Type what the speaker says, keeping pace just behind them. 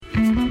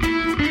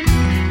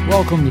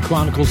Welcome to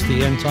Chronicles of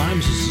the End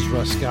Times. This is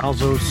Russ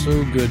Scalzo.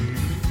 So good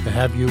to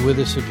have you with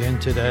us again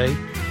today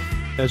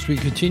as we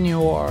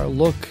continue our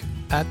look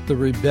at the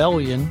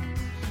rebellion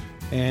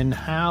and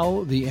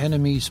how the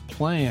enemy's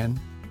plan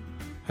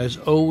has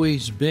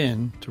always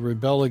been to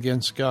rebel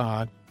against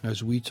God,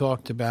 as we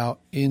talked about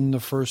in the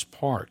first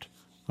part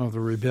of the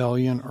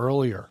rebellion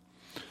earlier.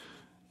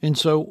 And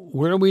so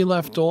where we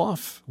left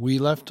off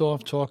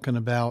talking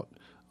about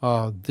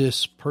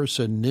this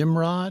person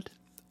Nimrod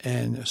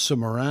and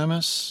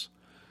Semiramis,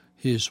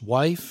 his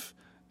wife,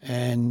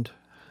 and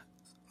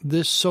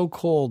this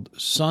so-called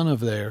son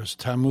of theirs,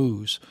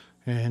 Tammuz.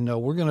 And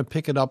we're going to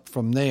pick it up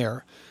from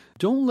there.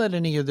 Don't let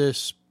any of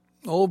this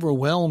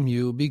overwhelm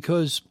you,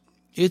 because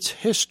it's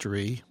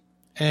history,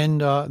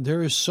 and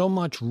there is so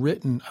much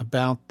written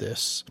about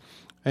this.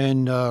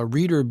 And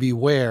reader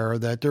beware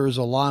that there is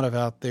a lot of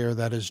out there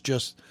that is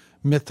just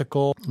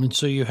mythical, and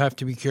so you have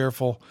to be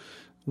careful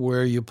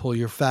where you pull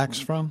your facts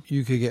from.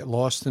 You could get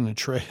lost in a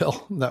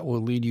trail that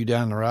will lead you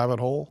down the rabbit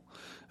hole,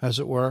 as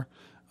it were.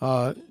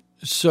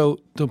 So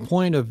the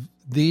point of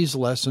these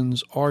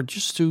lessons are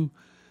just to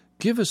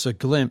give us a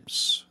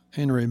glimpse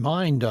and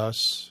remind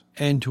us,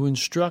 and to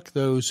instruct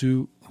those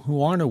who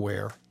aren't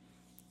aware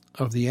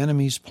of the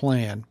enemy's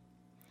plan,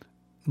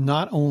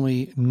 not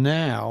only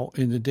now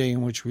in the day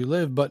in which we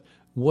live, but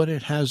what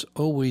it has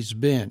always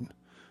been.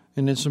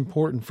 And it's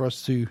important for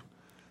us to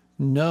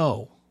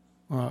know,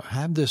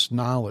 have this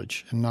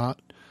knowledge, and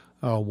not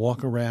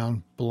walk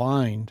around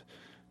blind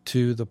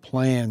to the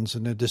plans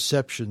and the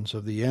deceptions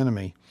of the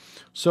enemy.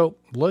 So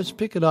let's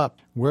pick it up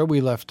where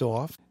we left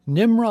off.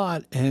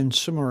 Nimrod and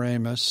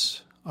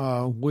Semiramis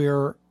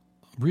were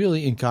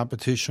really in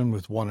competition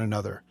with one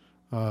another.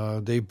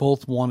 They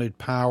both wanted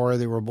power.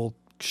 They were both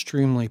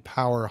extremely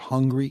power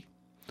hungry.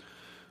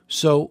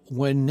 So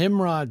when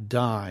Nimrod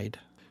died,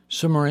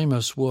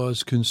 Semiramis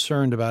was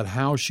concerned about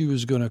how she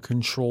was going to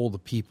control the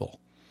people.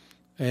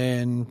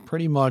 And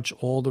pretty much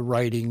all the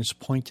writings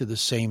point to the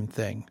same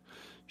thing.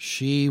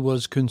 She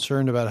was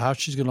concerned about how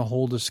she's going to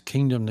hold this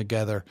kingdom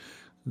together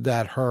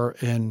that her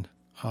and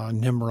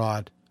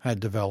Nimrod had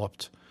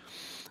developed.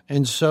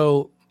 And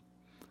so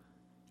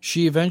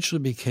she eventually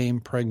became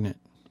pregnant.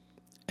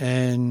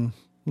 And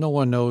no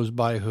one knows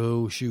by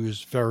who. She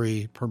was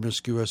very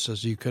promiscuous,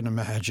 as you can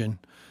imagine,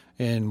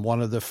 in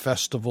one of the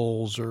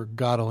festivals, or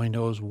God only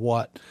knows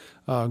what,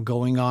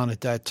 going on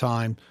at that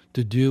time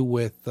to do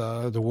with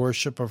the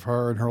worship of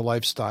her and her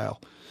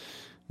lifestyle.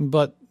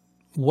 But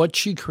what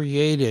she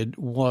created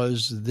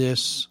was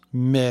this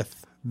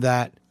myth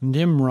that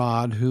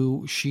Nimrod,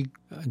 who she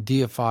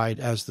deified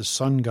as the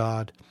sun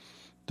god,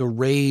 the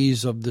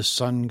rays of the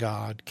sun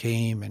god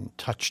came and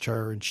touched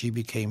her, and she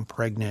became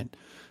pregnant.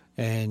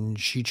 And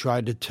she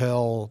tried to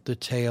tell the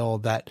tale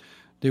that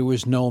there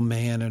was no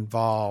man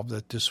involved,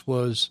 that this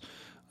was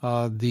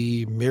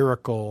the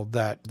miracle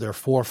that their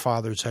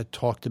forefathers had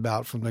talked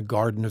about from the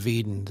Garden of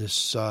Eden,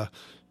 this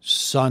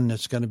son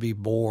that's going to be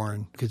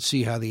born. You could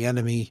see how the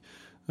enemy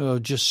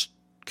just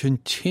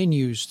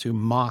continues to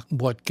mock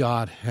what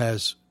God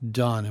has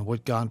done and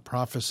what God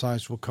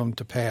prophesies will come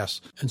to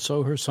pass. And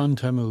so her son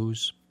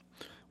Tammuz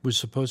was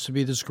supposed to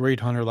be this great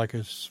hunter, like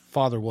his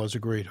father was a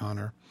great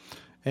hunter.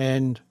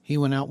 And he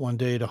went out one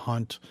day to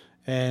hunt,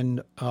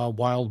 and a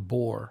wild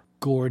boar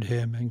gored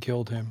him and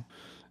killed him.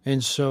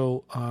 And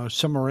so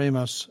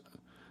Semiramis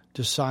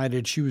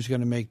decided she was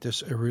going to make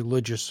this a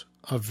religious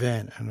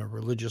event and a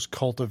religious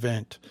cult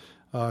event.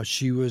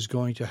 She was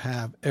going to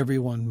have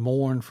everyone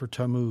mourn for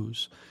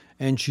Tammuz.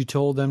 And she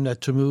told them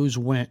that Tammuz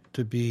went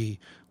to be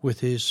with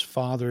his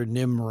father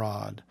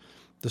Nimrod,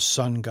 the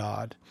sun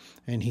god,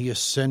 and he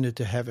ascended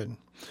to heaven.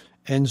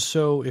 And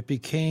so it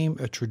became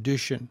a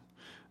tradition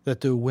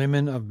that the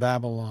women of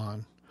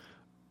Babylon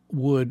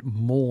would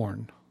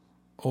mourn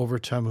over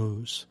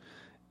Tammuz,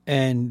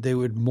 and they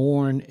would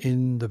mourn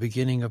in the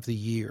beginning of the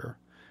year.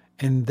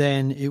 And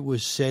then it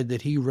was said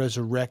that he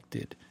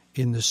resurrected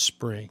in the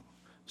spring.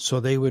 So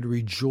they would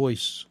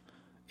rejoice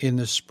in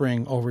the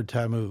spring over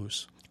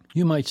Tammuz.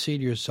 You might say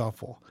to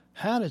yourself, well,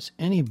 how does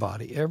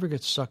anybody ever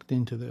get sucked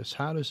into this?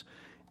 How does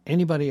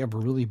anybody ever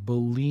really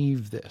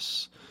believe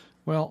this?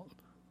 Well,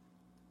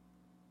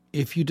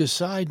 if you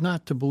decide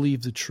not to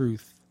believe the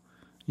truth,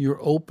 you're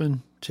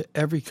open to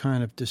every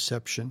kind of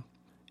deception.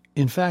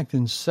 In fact,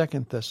 in 2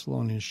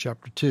 Thessalonians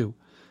chapter 2,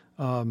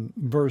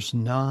 verse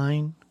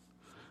 9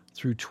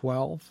 through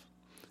 12,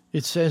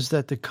 it says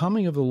that the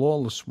coming of the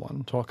lawless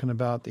one, talking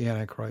about the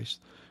Antichrist,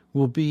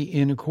 will be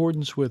in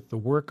accordance with the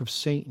work of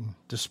Satan,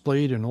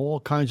 displayed in all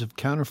kinds of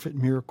counterfeit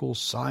miracles,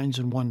 signs,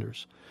 and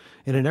wonders,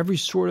 and in every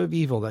sort of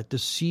evil that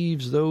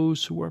deceives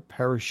those who are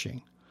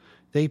perishing.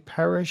 They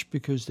perish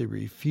because they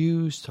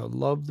refuse to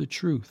love the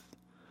truth.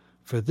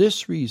 For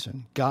this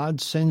reason,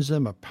 God sends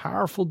them a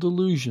powerful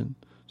delusion,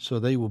 so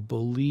they will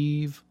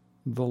believe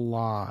the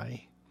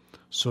lie,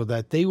 so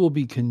that they will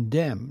be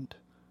condemned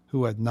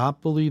who had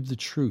not believed the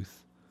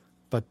truth,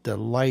 but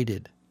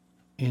delighted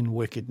in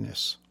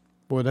wickedness.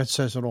 Boy, that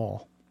says it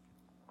all.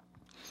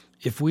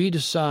 If we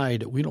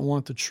decide that we don't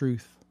want the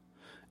truth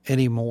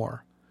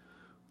anymore,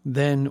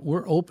 then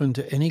we're open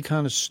to any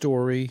kind of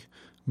story,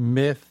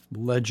 myth,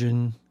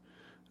 legend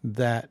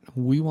that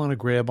we want to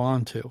grab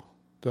onto,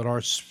 that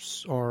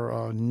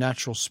our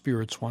natural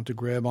spirits want to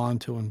grab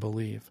onto and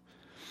believe.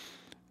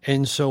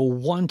 And so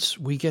once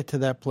we get to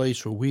that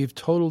place where we've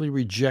totally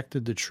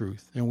rejected the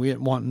truth and we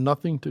want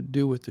nothing to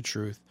do with the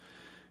truth,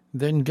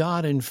 then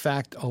God, in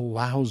fact,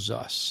 allows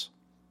us.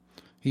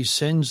 He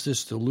sends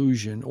this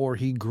delusion, or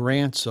he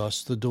grants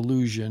us the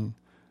delusion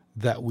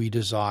that we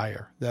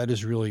desire. That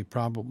is really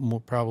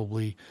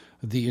probably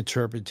the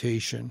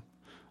interpretation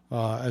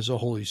as the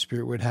Holy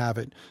Spirit would have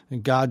it.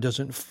 And God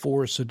doesn't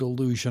force a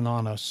delusion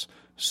on us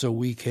so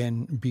we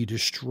can be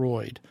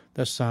destroyed.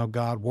 That's how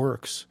God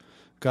works.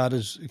 God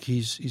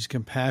he's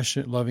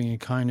compassionate, loving, and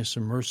kindness,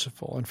 and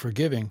merciful and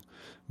forgiving.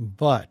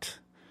 But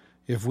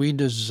if we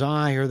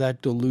desire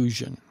that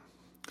delusion,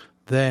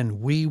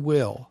 then we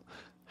will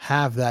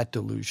have that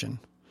delusion.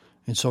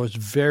 And so it's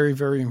very,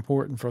 very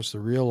important for us to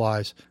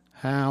realize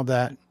how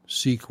that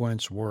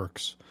sequence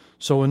works.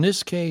 So in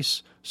this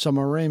case,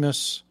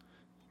 Semiramis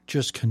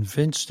just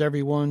convinced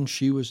everyone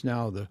she was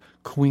now the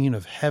queen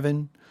of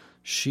heaven.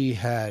 She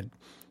had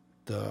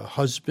the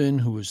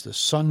husband who was the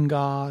sun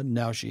god.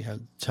 Now she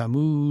had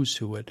Tammuz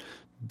who had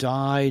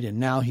died, and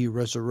now he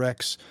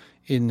resurrects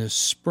in the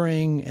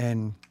spring.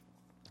 And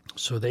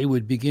so they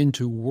would begin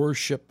to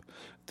worship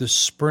the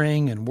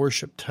spring and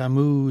worship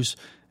Tammuz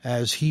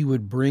as he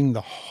would bring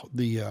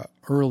the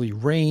early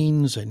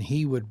rains, and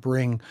he would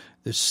bring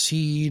the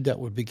seed that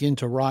would begin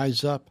to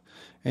rise up.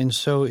 And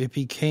so it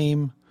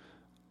became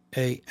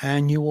an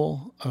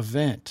annual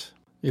event.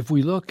 If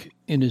we look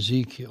in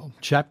Ezekiel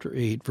chapter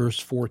 8, verse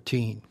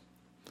 14,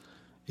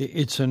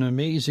 it's an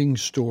amazing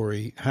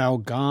story how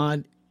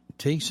God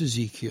takes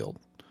Ezekiel,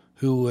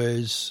 who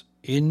is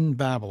in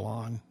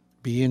Babylon,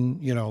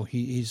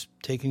 he's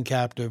taken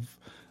captive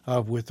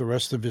with the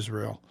rest of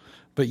Israel.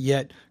 But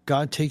yet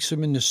God takes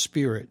him in the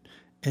spirit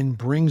and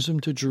brings him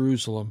to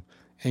Jerusalem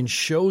and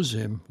shows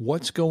him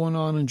what's going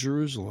on in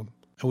Jerusalem.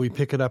 And we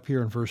pick it up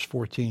here in verse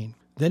 14.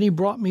 Then he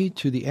brought me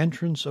to the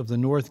entrance of the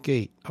north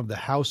gate of the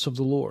house of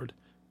the Lord,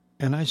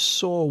 and I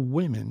saw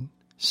women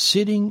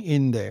sitting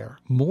in there,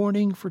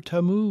 mourning for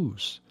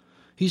Tammuz.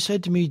 He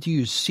said to me, "Do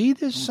you see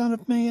this, son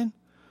of man?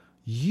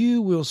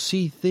 You will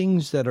see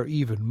things that are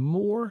even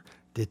more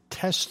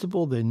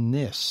detestable than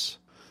this."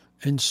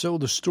 And so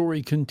the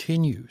story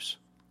continues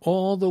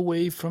all the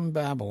way from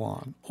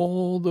Babylon,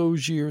 all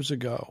those years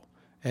ago.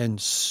 And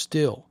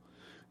still,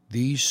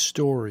 these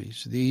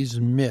stories, these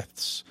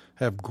myths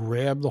have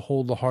grabbed the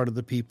hold of the heart of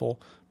the people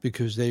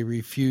because they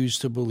refuse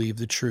to believe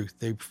the truth.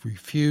 They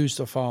refuse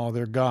to follow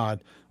their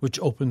God, which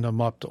opened them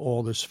up to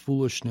all this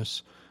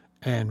foolishness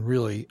and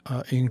really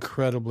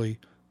incredibly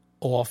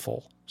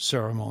awful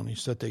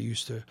ceremonies that they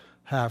used to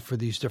have for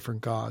these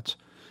different gods.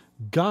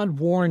 God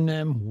warned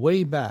them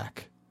way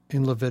back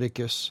in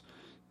Leviticus.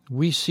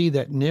 We see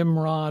that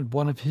Nimrod,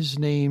 one of his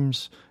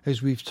names,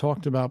 as we've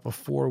talked about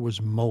before,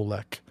 was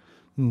Molech,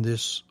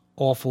 this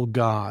awful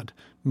god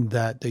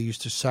that they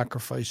used to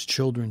sacrifice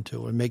children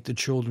to and make the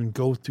children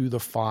go through the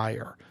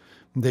fire.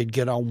 They'd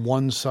get on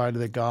one side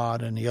of the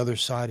god and the other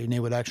side, and they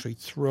would actually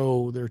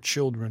throw their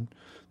children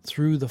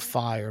through the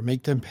fire,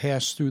 make them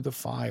pass through the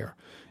fire.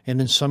 And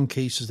in some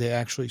cases, they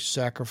actually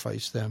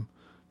sacrificed them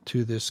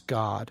to this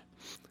god.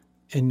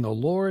 And the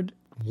Lord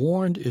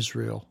warned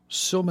Israel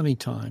so many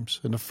times.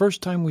 And the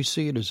first time we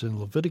see it is in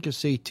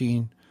Leviticus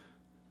 18,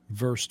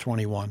 verse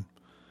 21.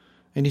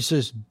 And he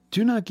says,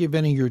 "Do not give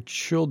any of your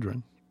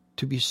children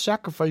to be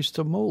sacrificed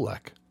to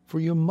Molech, for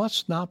you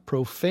must not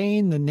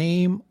profane the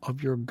name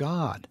of your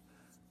God.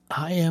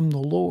 I am the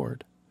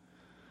Lord."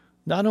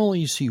 Not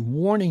only is he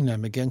warning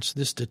them against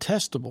this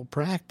detestable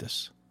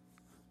practice,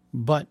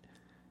 but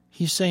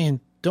he's saying,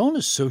 don't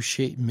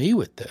associate me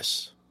with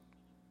this.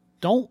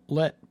 Don't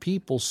let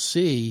people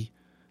see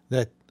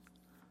that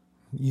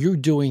you're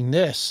doing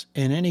this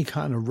in any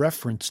kind of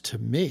reference to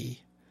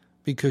me,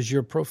 because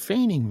you're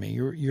profaning me.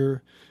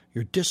 You're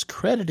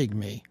discrediting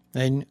me,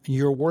 and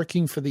you're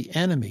working for the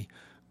enemy.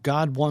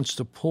 God wants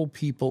to pull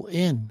people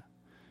in,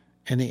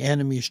 and the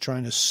enemy is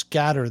trying to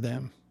scatter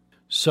them.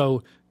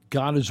 So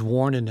God is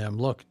warning them,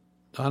 look,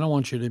 I don't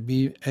want you to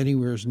be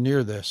anywhere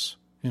near this,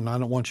 and I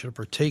don't want you to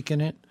partake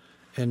in it.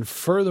 And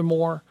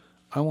furthermore,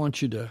 I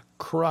want you to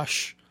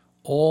crush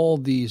all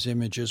these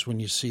images when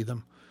you see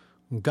them.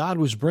 God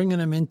was bringing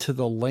them into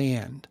the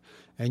land,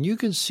 and you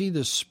can see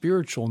the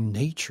spiritual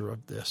nature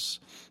of this.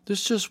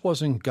 This just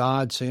wasn't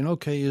God saying,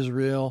 okay,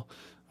 Israel,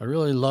 I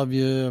really love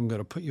you. I'm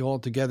going to put you all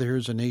together here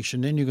as a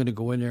nation. Then you're going to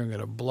go in there and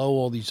going to blow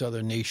all these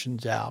other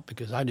nations out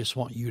because I just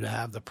want you to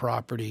have the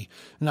property,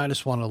 and I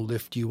just want to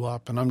lift you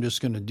up, and I'm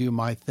just going to do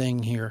my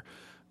thing here.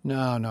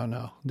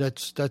 No.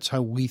 That's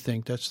how we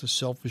think. That's the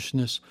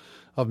selfishness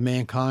of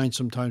mankind.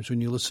 Sometimes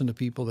when you listen to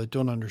people that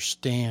don't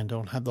understand,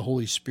 don't have the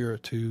Holy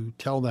Spirit to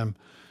tell them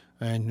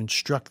and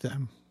instruct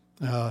them.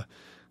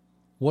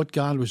 What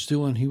God was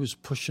doing, he was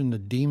pushing the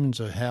demons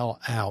of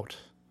hell out.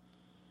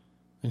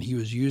 And he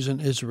was using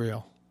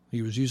Israel.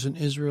 He was using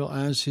Israel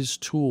as his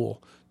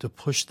tool to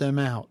push them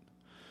out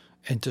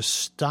and to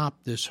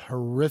stop this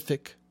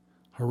horrific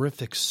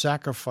horrific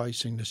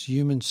sacrificing, this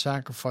human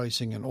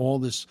sacrificing, and all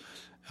this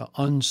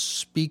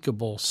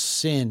unspeakable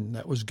sin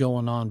that was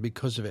going on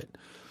because of it.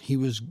 He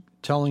was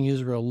telling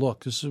Israel,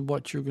 look, this is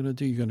what you're going to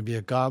do. You're going to be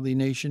a godly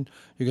nation.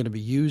 You're going to be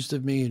used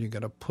of me, and you're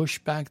going to push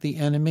back the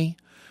enemy,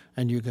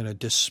 and you're going to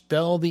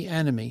dispel the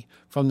enemy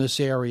from this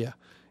area.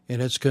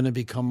 And it's going to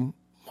become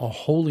a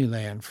holy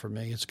land for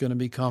me. It's going to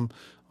become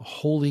a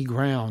holy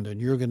ground,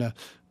 and you're going to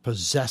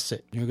possess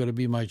it. You're going to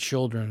be my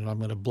children, and I'm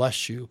going to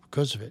bless you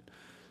because of it.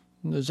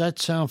 Does that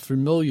sound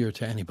familiar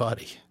to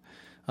anybody?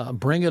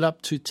 Bring it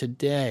up to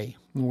today,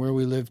 where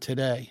we live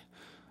today.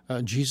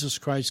 Jesus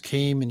Christ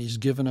came and he's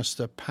given us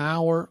the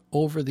power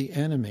over the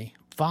enemy.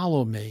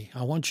 Follow me.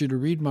 I want you to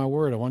read my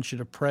word. I want you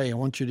to pray. I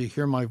want you to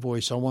hear my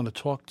voice. I want to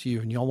talk to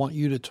you, and I want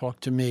you to talk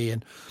to me.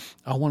 And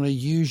I want to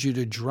use you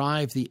to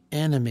drive the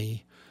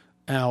enemy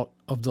out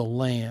of the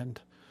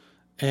land.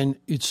 And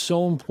it's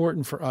so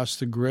important for us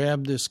to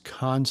grab this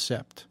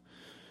concept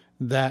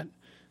that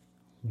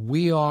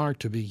we are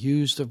to be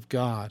used of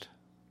God,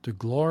 to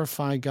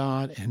glorify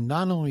God, and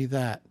not only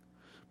that,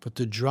 but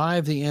to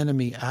drive the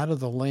enemy out of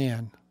the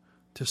land,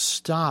 to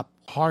stop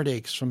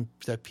heartaches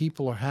that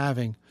people are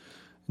having,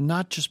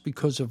 not just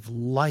because of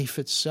life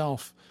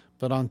itself,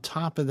 but on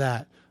top of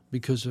that,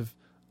 because of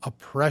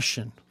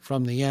oppression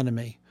from the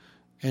enemy.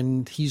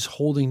 And he's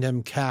holding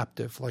them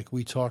captive, like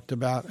we talked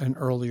about in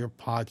earlier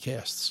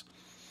podcasts.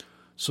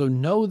 So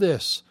know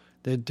this,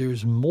 that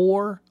there's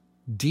more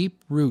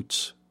deep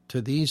roots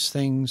to these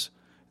things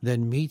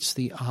than meets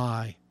the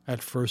eye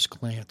at first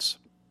glance.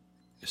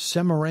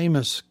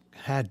 Semiramis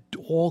had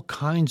all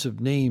kinds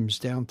of names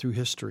down through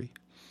history.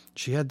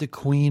 She had the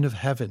Queen of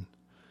Heaven.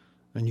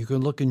 And you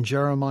can look in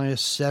Jeremiah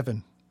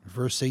 7,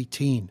 verse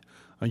 18,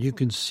 and you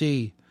can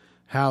see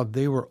how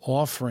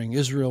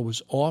Israel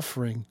was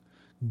offering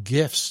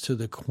gifts to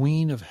the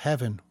Queen of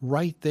Heaven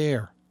right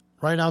there,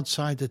 right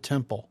outside the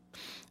temple.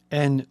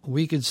 And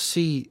we could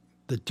see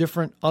the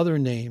different other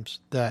names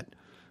that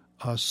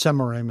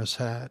Semiramis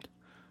had.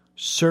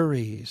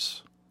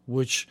 Ceres,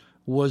 which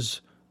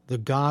was the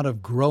god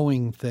of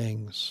growing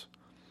things,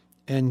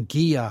 and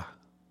Gia,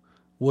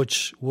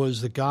 which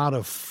was the god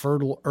of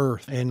fertile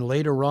earth. And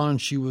later on,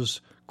 she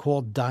was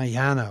called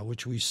Diana,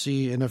 which we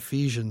see in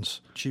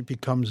Ephesians. She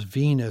becomes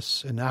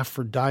Venus and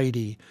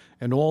Aphrodite,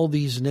 and all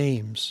these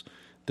names,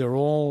 they're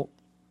all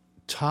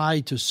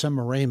tied to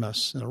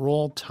Semiramis, and they're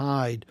all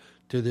tied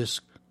to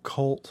this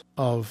cult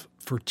of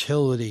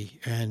fertility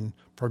and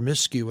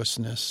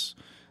promiscuousness.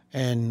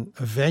 And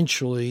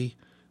eventually,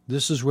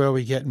 this is where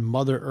we get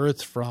Mother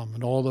Earth from,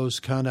 and all those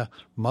kind of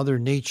Mother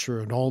Nature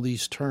and all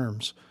these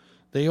terms.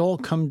 They all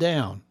come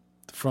down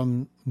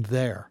from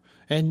there.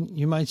 And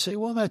you might say,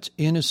 well, that's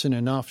innocent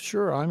enough.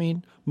 Sure, I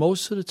mean,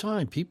 most of the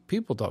time,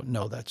 people don't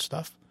know that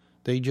stuff.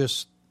 They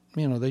just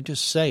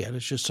say it.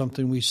 It's just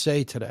something we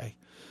say today.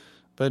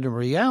 But in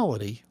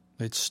reality,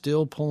 it's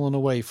still pulling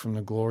away from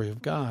the glory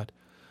of God.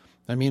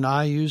 I mean,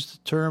 I use the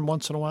term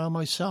once in a while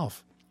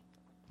myself.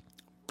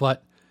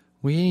 But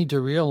we need to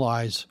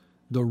realize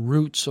the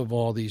roots of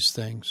all these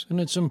things. And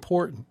it's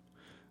important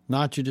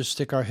not to just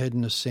stick our head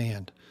in the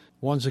sand.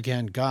 Once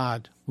again,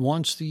 God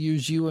wants to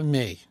use you and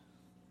me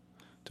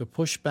to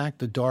push back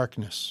the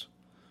darkness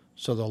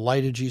so the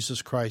light of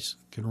Jesus Christ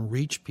can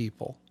reach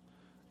people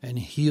and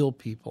heal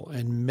people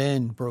and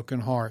mend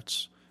broken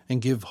hearts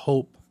and give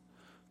hope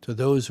to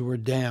those who are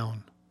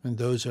down and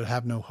those that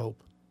have no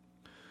hope.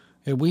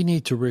 And we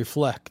need to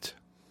reflect.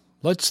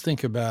 Let's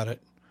think about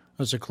it.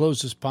 As I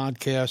close this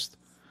podcast,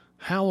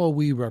 how are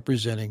we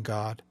representing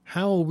God?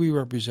 How are we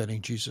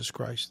representing Jesus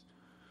Christ?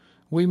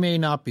 We may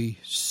not be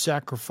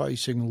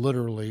sacrificing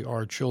literally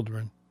our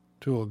children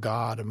to a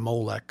god, a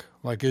Molech,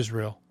 like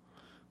Israel.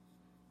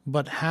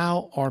 But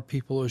how are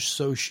people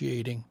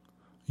associating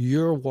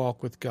your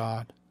walk with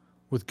God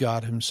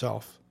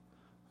himself?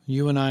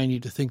 You and I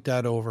need to think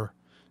that over,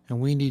 and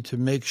we need to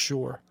make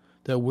sure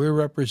that we're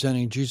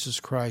representing Jesus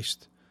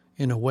Christ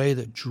in a way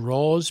that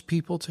draws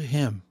people to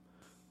him,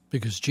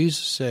 because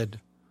Jesus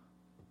said,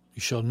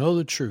 you shall know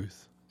the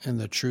truth, and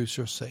the truth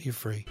shall set you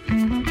free.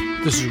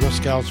 This is Russ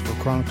Galz for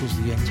Chronicles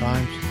of the End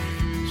Times,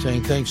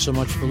 saying thanks so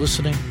much for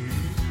listening.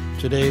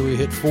 Today we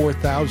hit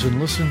 4,000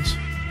 listens,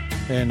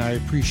 and I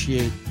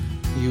appreciate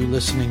you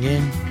listening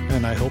in,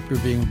 and I hope you're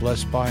being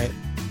blessed by it.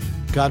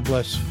 God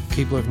bless.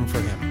 Keep living for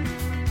him.